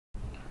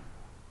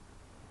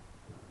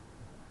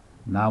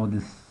Now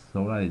this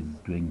solar is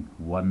doing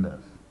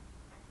wonders.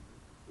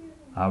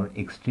 Our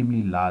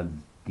extremely large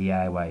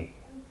DIY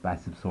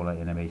passive solar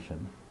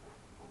innovation,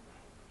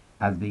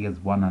 as big as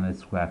 100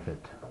 square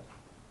feet,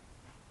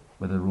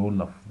 with a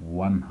roll of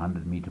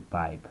 100-meter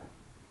pipe,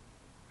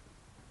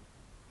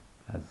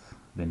 has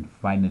been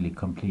finally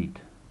complete,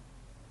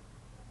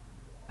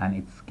 and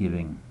it's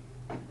giving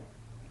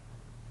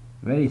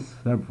very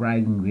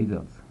surprising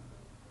results.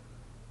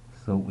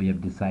 So we have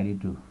decided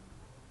to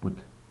put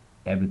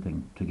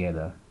everything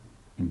together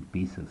in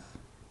pieces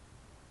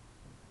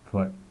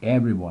for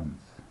everyone's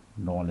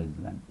knowledge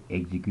and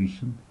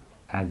execution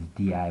as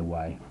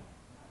DIY.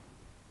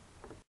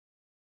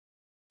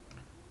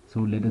 So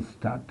let us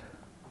start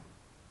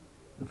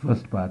the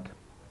first part,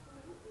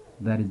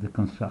 that is the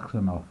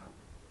construction of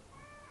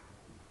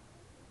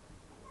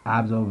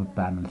absorber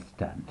panel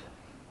stand.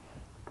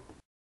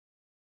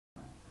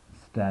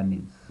 Stand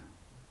is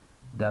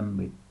done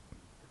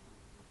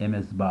with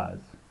MS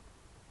bars.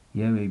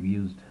 Here we've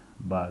used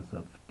bars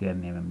of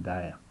 10 mm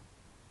dia.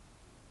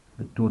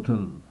 The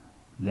total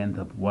length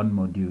of one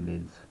module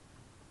is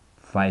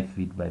 5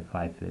 feet by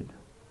 5 feet,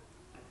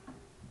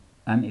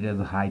 and it has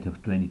a height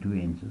of 22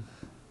 inches,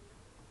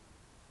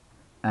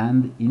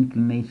 and the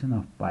inclination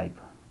of pipe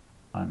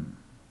on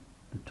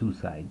the two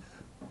sides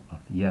of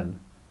L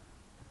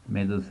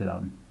measures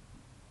around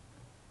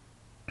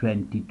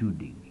 22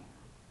 degree,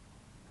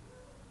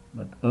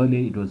 but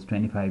earlier it was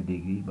 25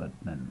 degree, but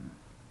then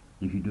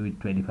if you do it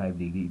 25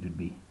 degree it would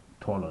be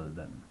taller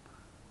than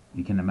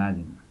you can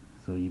imagine.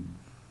 So you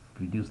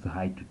reduce the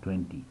height to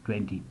 20,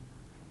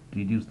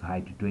 reduce the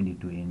height to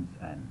 22 inch,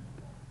 and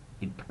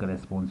it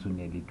corresponds to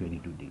nearly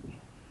 22 degree.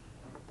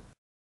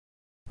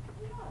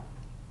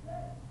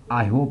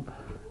 I hope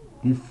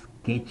this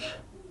sketch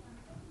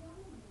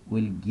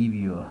will give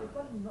you a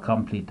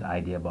complete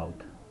idea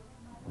about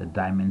the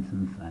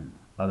dimensions and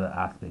other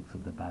aspects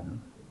of the panel.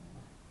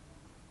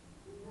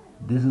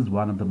 This is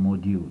one of the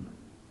modules.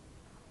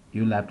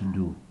 You'll have to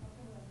do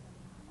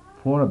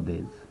 4 of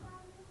these,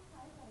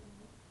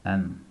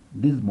 and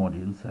these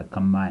modules are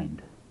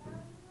combined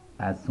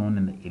as shown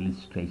in the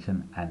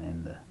illustration and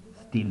in the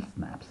steel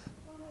snaps.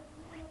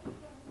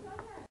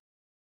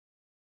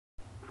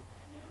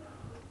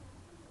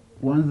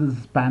 Once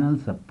these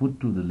panels are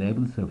put to the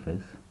level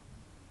surface,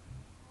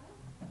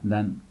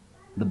 then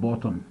the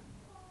bottom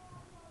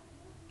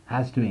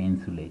has to be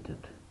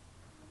insulated.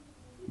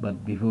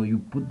 But before you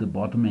put the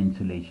bottom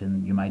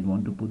insulation, you might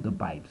want to put the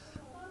pipes.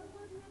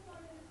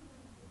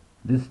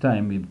 This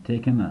time we've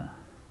taken a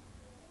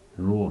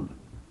roll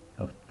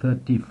of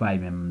 35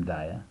 mm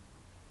dia,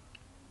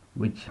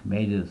 which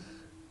measures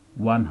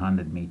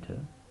 100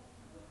 meter,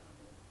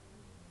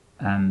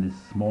 and this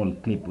small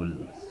clip will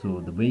show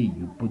the way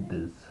you put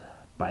these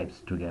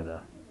pipes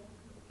together.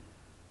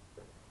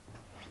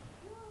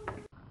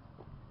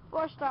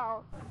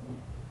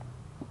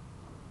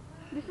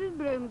 This is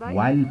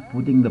While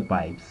putting the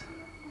pipes,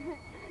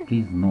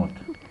 please note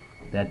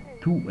that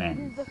 2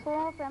 ends.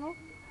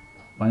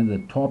 One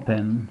is the top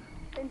end,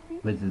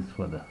 which is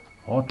for the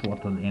hot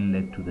water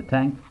inlet to the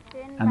tank,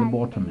 and the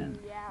bottom end.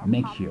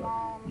 Make sure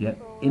you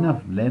have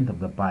enough length of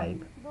the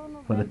pipe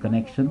for the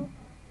connection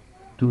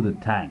to the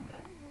tank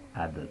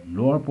at the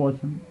lower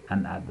portion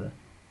and at the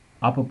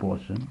upper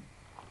portion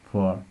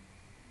for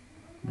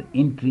the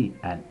entry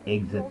and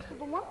exit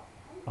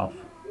of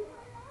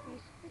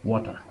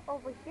water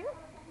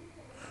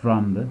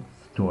from the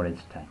storage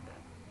tank.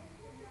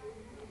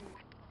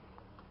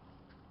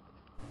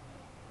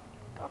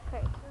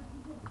 Okay.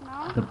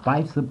 Now the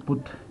pipes are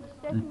put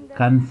in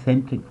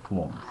concentric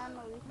forms.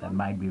 That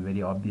might be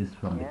very obvious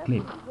from the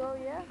clip.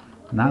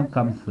 Now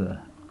comes the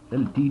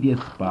little tedious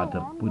part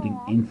of putting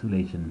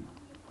insulation.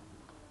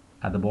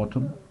 At the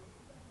bottom,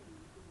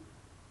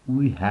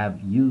 we have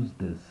used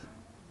this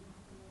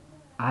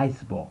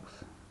ice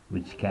box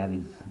which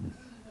carries this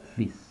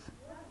fish,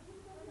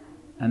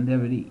 and they're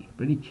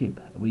pretty cheap.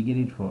 We get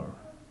it for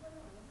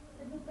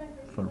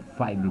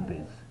 5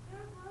 rupees,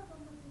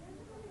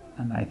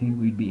 and I think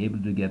we'd be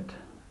able to get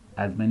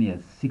as many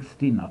as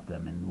 16 of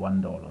them in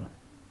 $1,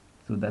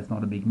 so that's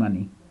not a big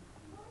money.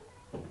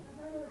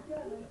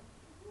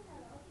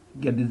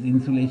 Get these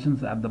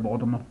insulations at the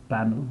bottom of the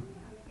panel.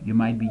 You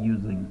might be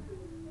using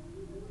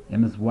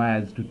MS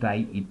wires to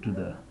tie it to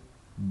the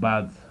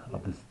buds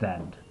of the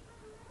stand.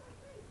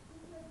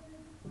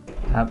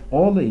 Have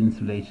all the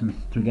insulations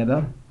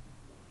together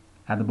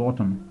at the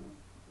bottom.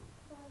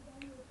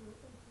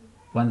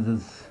 Once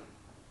these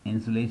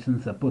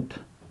insulations are put,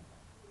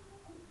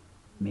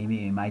 maybe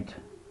you might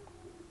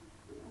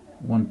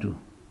want to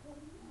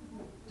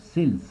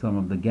seal some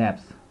of the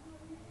gaps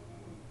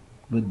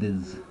with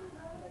these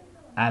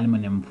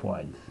aluminum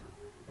foils,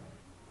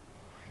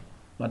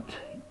 but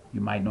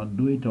you might not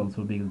do it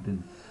also because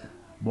this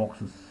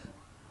box's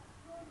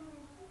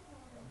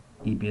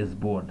EPS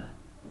board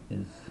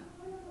is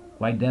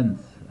quite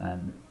dense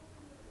and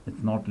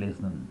it's not less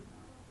than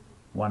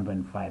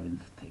 1.5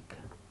 inch thick.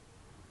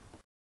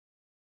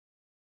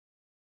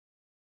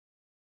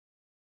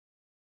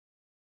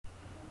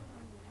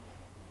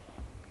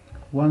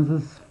 Once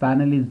this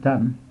panel is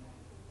done,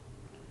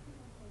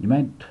 you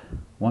might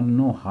want to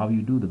know how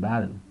you do the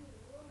barrel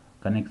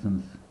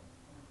connections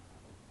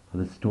for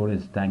the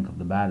storage tank of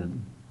the barrel.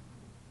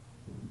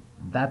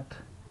 That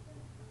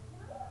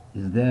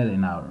is there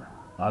in our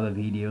other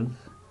videos,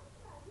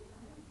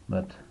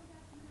 but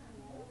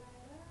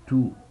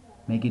to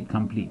make it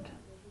complete,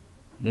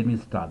 let me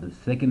start the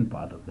second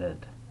part of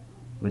it,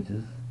 which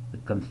is the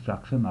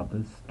construction of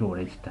the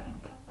storage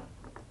tank.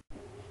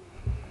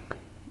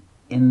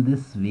 In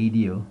this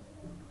video,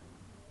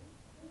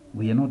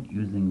 we are not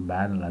using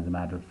barrel as a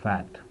matter of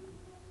fact,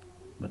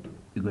 but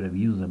we could have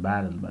used a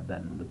barrel, but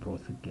then the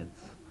project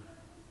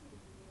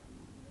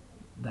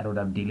that would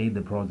have delayed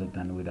the project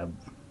and we'd have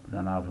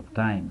run out of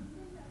time.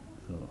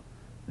 So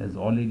there's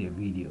already a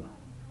video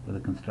for the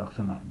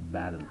construction of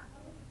barrel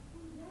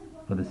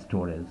for the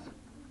storage.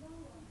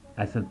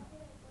 I shall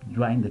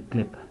join the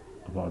clip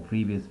of our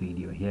previous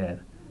video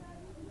here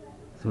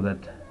so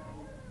that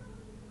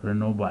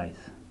Renovice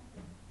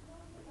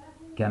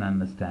can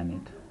understand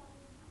it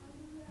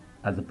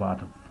as a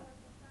part of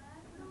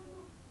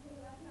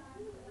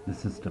the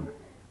system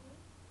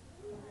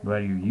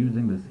where you're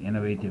using this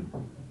innovative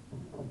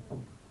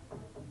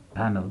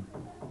panel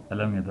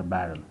along with a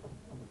barrel.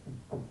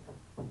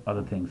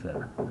 Other things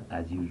are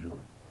as usual.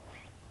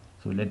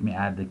 So let me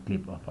add the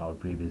clip of our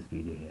previous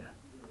video here.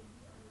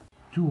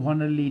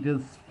 200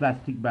 liters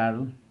plastic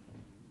barrel,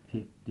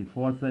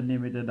 54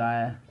 centimeter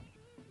dia,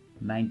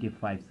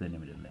 95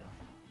 centimeter length.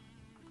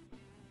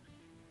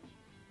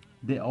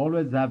 They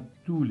always have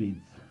 2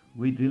 lids.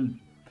 We drilled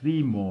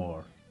 3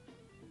 more.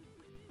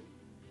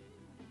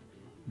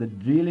 The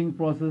drilling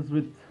process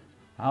with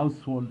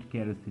household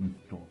kerosene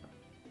stove.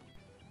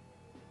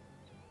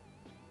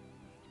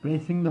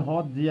 Pressing the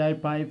hot GI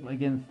pipe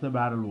against the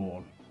barrel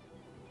wall.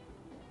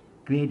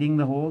 Creating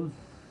the holes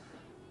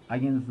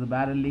against the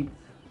barrel lids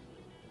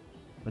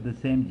with the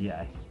same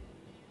GI.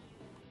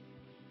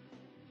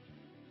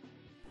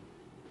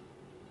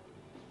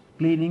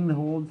 Cleaning the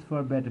holes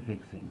for better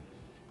fixing.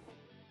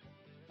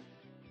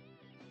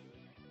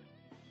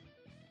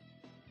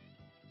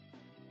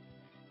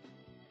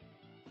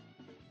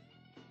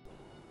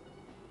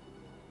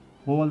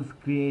 Holes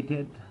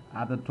created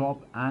at the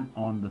top and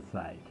on the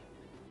side.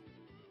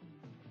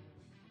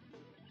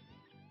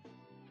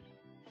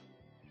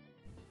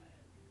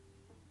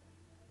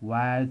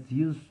 Wires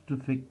used to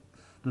fix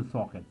the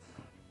sockets.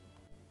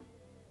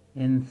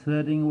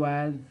 Inserting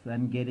wires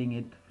and getting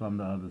it from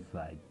the other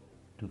side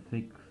to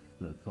fix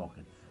the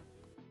sockets.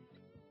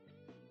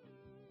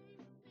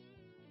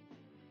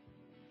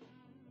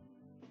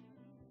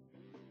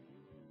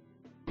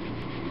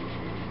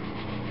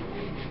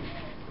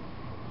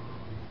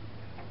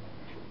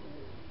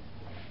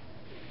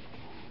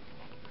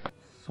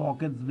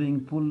 Sockets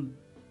being pulled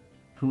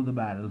through the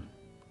barrel.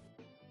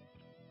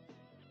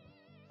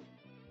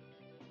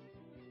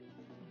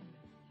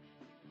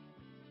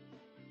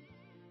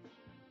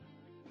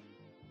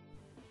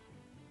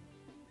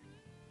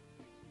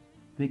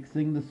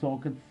 Fixing the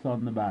sockets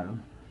on the barrel.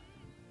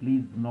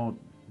 Please note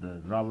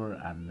the rubber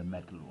and the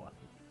metal washes.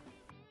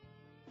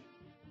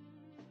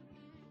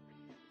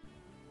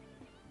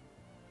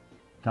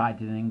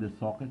 Tightening the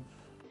sockets.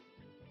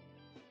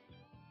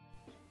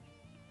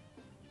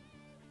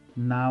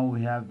 Now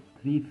we have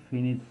 3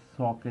 finished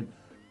sockets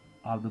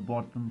of the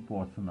bottom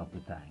portion of the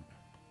tank.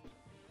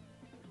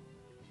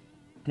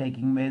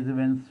 Taking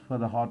measurements for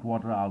the hot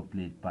water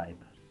outlet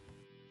pipe.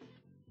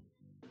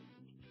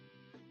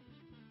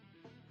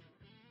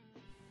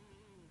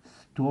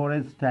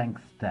 Storage tank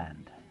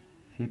stand,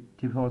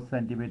 54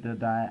 centimeter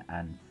dia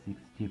and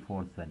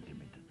 64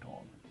 centimeter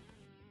tall.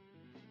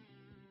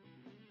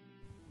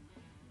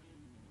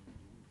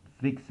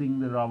 Fixing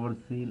the rubber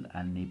seal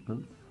and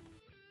nipples.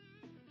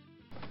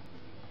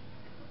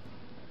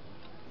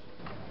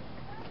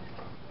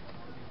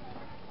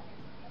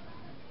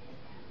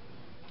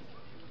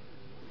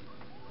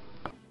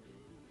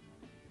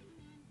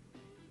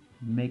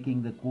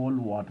 Making the cold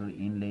water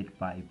inlet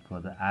pipe for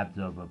the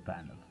absorber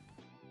panel.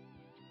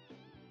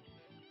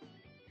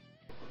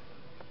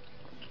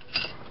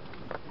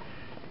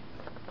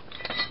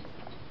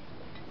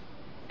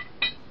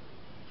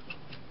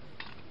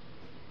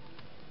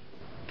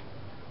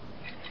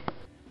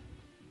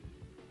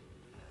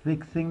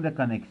 Fixing the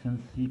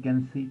connections, you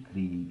can see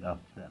 3 of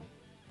them.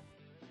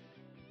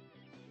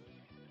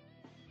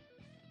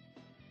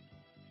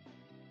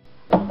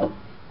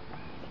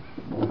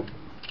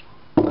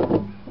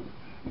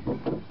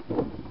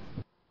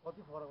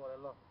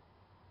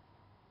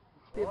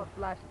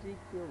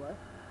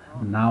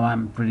 Now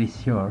I'm pretty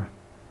sure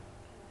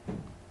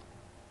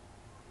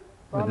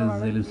with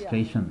this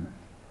illustration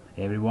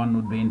everyone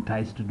would be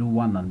enticed to do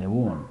one on their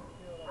own.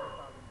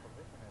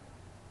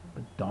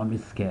 But don't be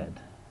scared.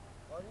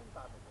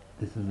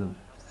 This is the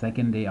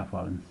second day of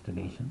our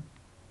installation.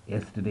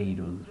 Yesterday it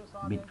was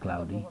a bit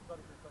cloudy,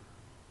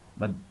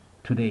 but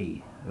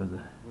today it was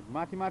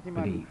a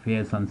pretty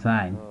fair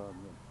sunshine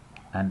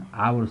and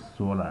our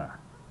solar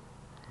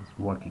is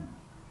working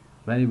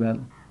very well.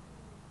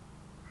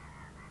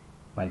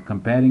 While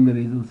comparing the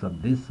results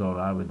of this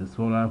solar with the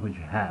solar which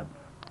we have,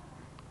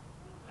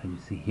 as you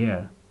see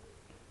here,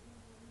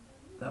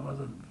 there was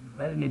a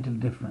very little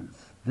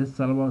difference. This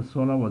solar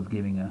was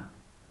giving a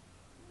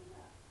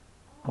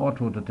hot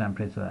water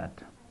temperature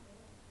at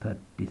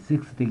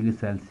 36 degrees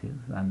Celsius,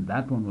 and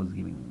that one was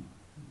giving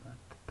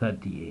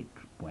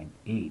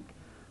 38.8.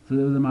 So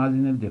there was a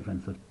marginal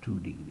difference of 2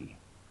 degrees,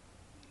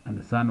 and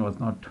the sun was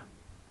not,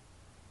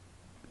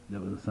 there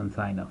was a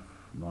sunshine of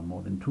not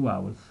more than 2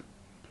 hours.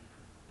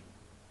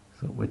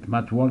 So with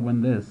much work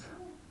on this,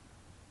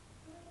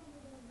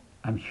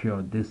 I'm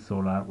sure this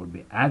solar would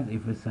be as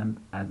efficient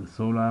as the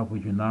solar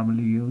which you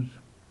normally use.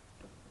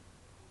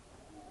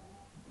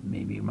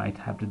 Maybe you might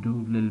have to do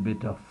a little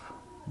bit of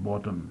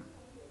bottom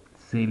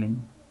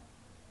sealing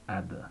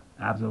at the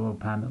absorber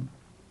panel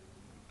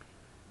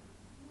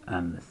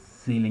and the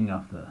sealing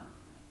of the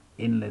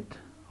inlet,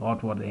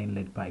 hot water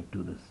inlet pipe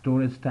to the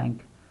storage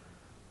tank.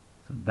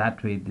 So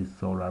that way this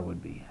solar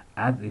would be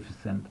as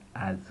efficient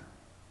as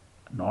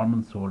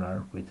normal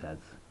solar, which has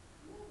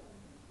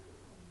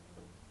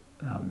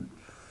around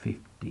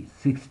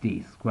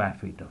 50-60 square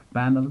feet of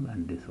panel,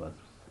 and this was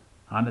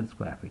 100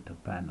 square feet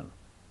of panel.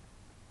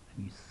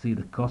 And you see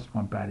the cost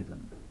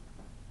comparison.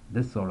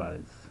 This solar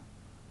is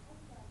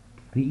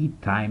 3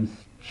 times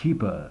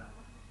cheaper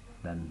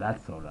than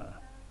that solar,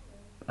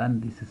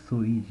 and this is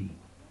so easy.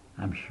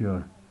 I'm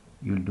sure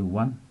you'll do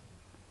one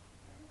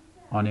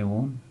on your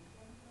own,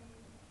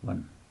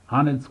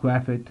 100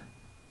 square feet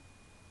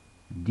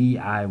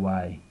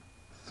DIY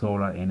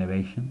solar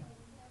innovation.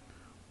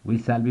 We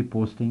shall be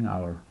posting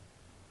our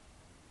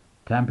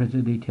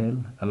temperature detail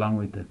along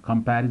with the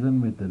comparison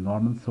with the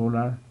normal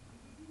solar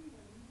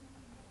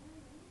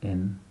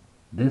in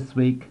this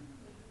week.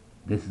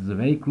 This is a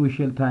very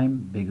crucial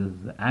time because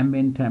the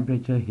ambient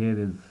temperature here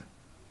is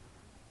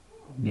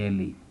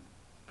nearly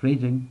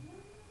freezing,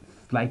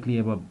 slightly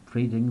above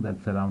freezing,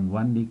 that's around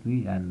 1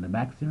 degree, and the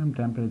maximum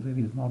temperature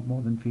is not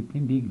more than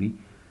 15 degree,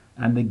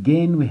 and the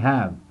gain we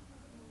have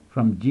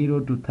from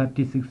 0 to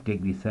 36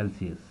 degrees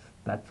Celsius,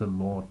 that's a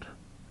lot.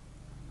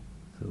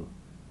 So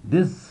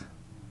this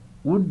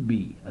would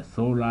be a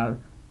solar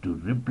to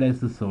replace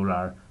the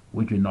solar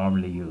which we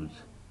normally use.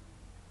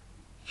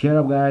 Cheer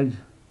up guys,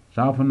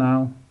 ciao for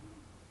now.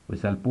 We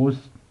shall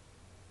post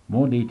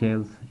more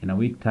details in a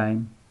week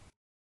time,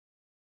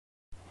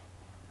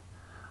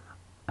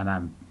 and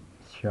I'm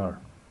sure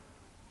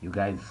you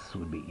guys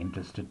will be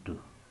interested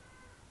to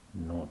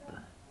know the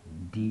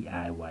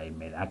DIY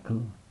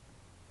miracle.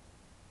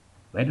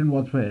 Wait and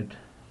watch for it.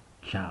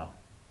 Ciao.